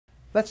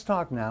Let's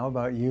talk now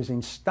about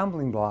using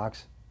stumbling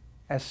blocks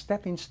as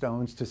stepping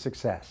stones to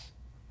success.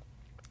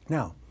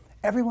 Now,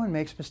 everyone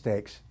makes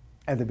mistakes,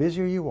 and the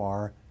busier you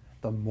are,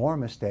 the more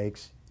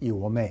mistakes you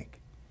will make.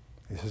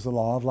 This is the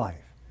law of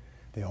life.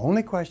 The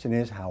only question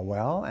is how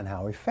well and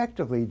how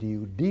effectively do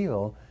you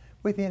deal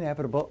with the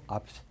inevitable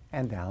ups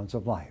and downs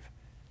of life?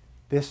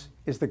 This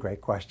is the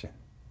great question.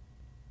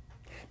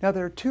 Now,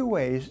 there are two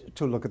ways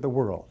to look at the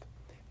world: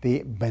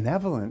 the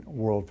benevolent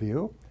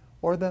worldview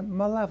or the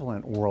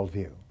malevolent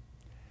worldview.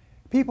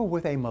 People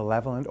with a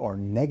malevolent or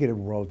negative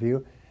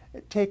worldview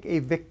take a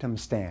victim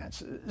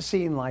stance,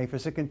 seeing life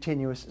as a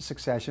continuous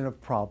succession of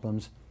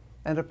problems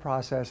and a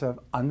process of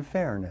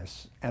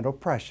unfairness and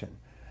oppression,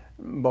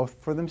 both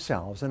for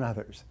themselves and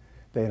others.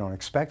 They don't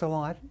expect a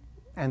lot,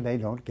 and they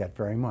don't get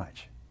very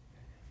much.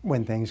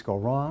 When things go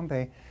wrong,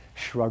 they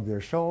shrug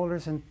their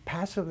shoulders and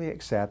passively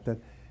accept that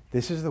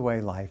this is the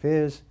way life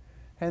is,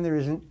 and there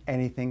isn't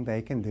anything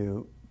they can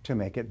do to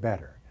make it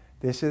better.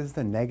 This is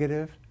the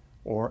negative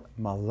or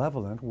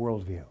malevolent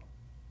worldview.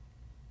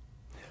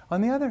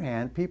 On the other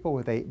hand, people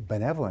with a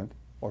benevolent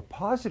or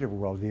positive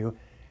worldview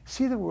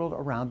see the world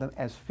around them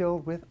as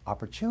filled with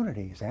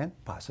opportunities and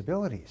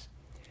possibilities.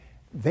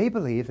 They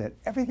believe that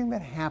everything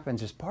that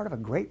happens is part of a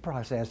great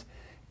process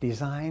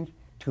designed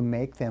to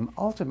make them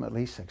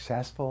ultimately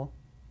successful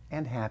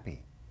and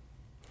happy.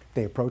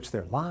 They approach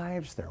their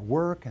lives, their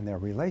work, and their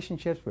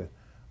relationships with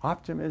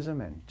optimism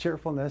and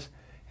cheerfulness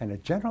and a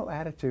general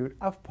attitude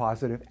of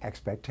positive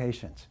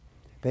expectations.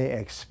 They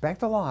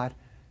expect a lot,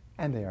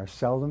 and they are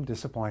seldom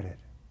disappointed.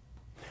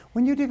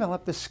 When you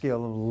develop the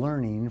skill of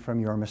learning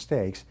from your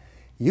mistakes,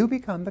 you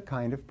become the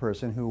kind of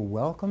person who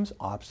welcomes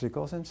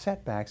obstacles and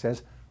setbacks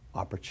as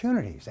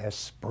opportunities, as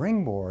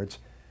springboards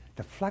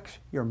to flex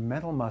your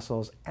mental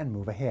muscles and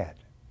move ahead.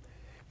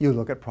 You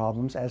look at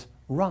problems as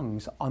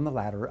rungs on the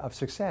ladder of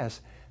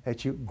success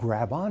that you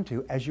grab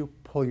onto as you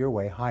pull your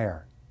way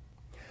higher.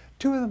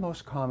 Two of the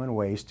most common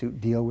ways to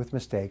deal with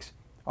mistakes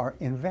are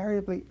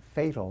invariably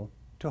fatal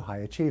to high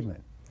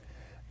achievement.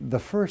 The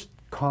first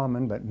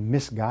common but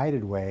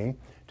misguided way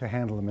to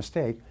handle a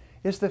mistake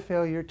is the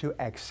failure to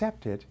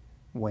accept it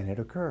when it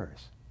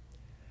occurs.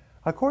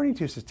 According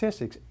to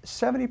statistics,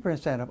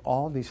 70% of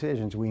all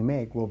decisions we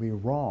make will be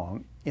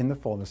wrong in the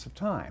fullness of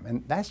time,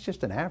 and that's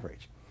just an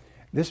average.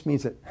 This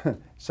means that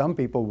some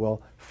people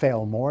will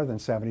fail more than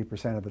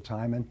 70% of the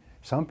time, and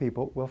some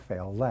people will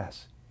fail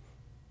less.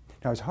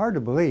 Now, it's hard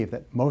to believe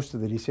that most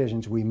of the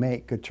decisions we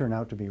make could turn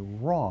out to be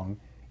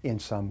wrong in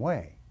some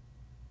way.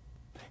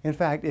 In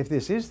fact, if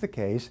this is the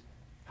case,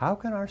 how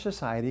can our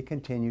society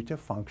continue to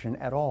function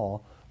at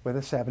all with a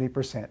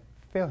 70%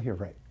 failure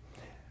rate?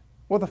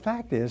 Well, the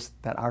fact is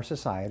that our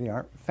society,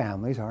 our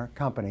families, our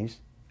companies,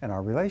 and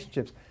our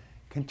relationships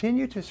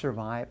continue to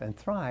survive and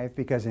thrive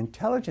because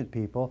intelligent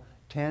people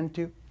tend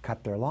to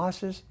cut their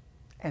losses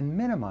and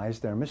minimize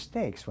their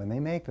mistakes when they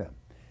make them.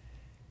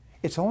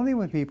 It's only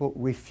when people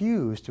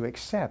refuse to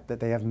accept that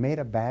they have made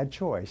a bad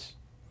choice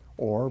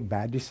or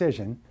bad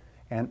decision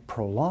and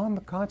prolong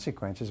the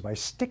consequences by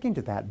sticking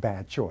to that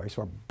bad choice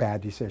or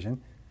bad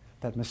decision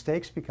that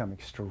mistakes become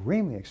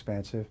extremely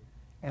expensive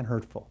and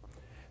hurtful.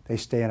 They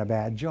stay in a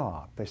bad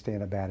job, they stay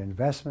in a bad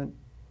investment,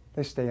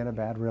 they stay in a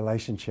bad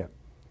relationship,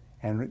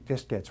 and it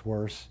just gets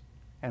worse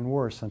and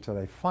worse until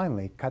they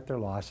finally cut their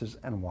losses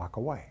and walk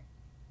away.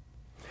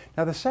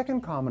 Now, the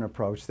second common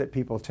approach that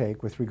people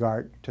take with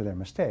regard to their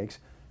mistakes,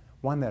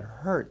 one that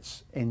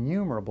hurts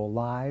innumerable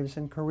lives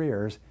and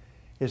careers,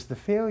 is the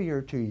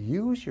failure to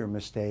use your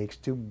mistakes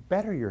to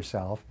better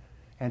yourself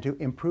and to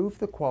improve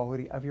the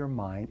quality of your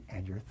mind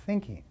and your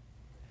thinking.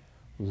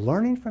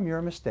 Learning from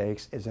your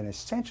mistakes is an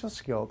essential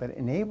skill that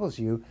enables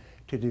you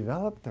to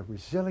develop the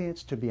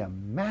resilience to be a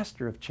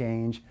master of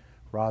change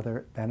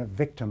rather than a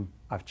victim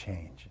of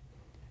change.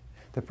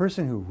 The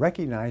person who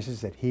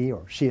recognizes that he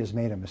or she has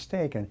made a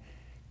mistake and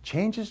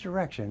changes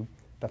direction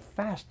the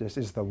fastest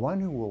is the one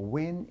who will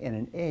win in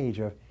an age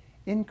of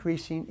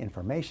increasing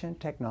information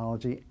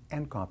technology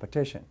and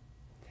competition.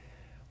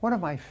 One of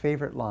my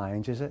favorite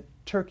lines is a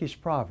Turkish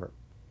proverb.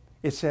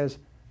 It says,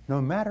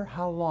 "No matter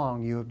how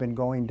long you have been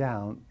going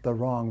down the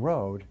wrong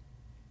road,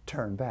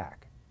 turn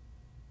back."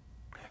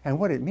 And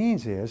what it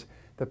means is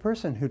the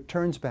person who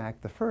turns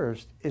back the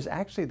first is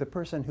actually the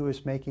person who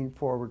is making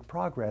forward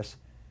progress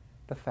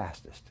the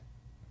fastest.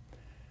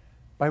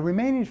 By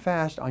remaining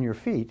fast on your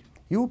feet,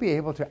 you will be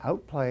able to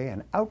outplay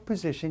and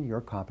outposition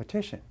your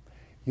competition.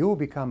 You will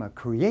become a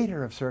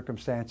creator of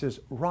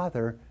circumstances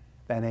rather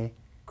than a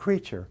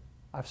creature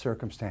of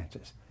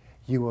circumstances.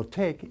 You will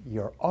take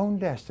your own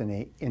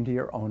destiny into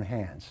your own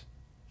hands.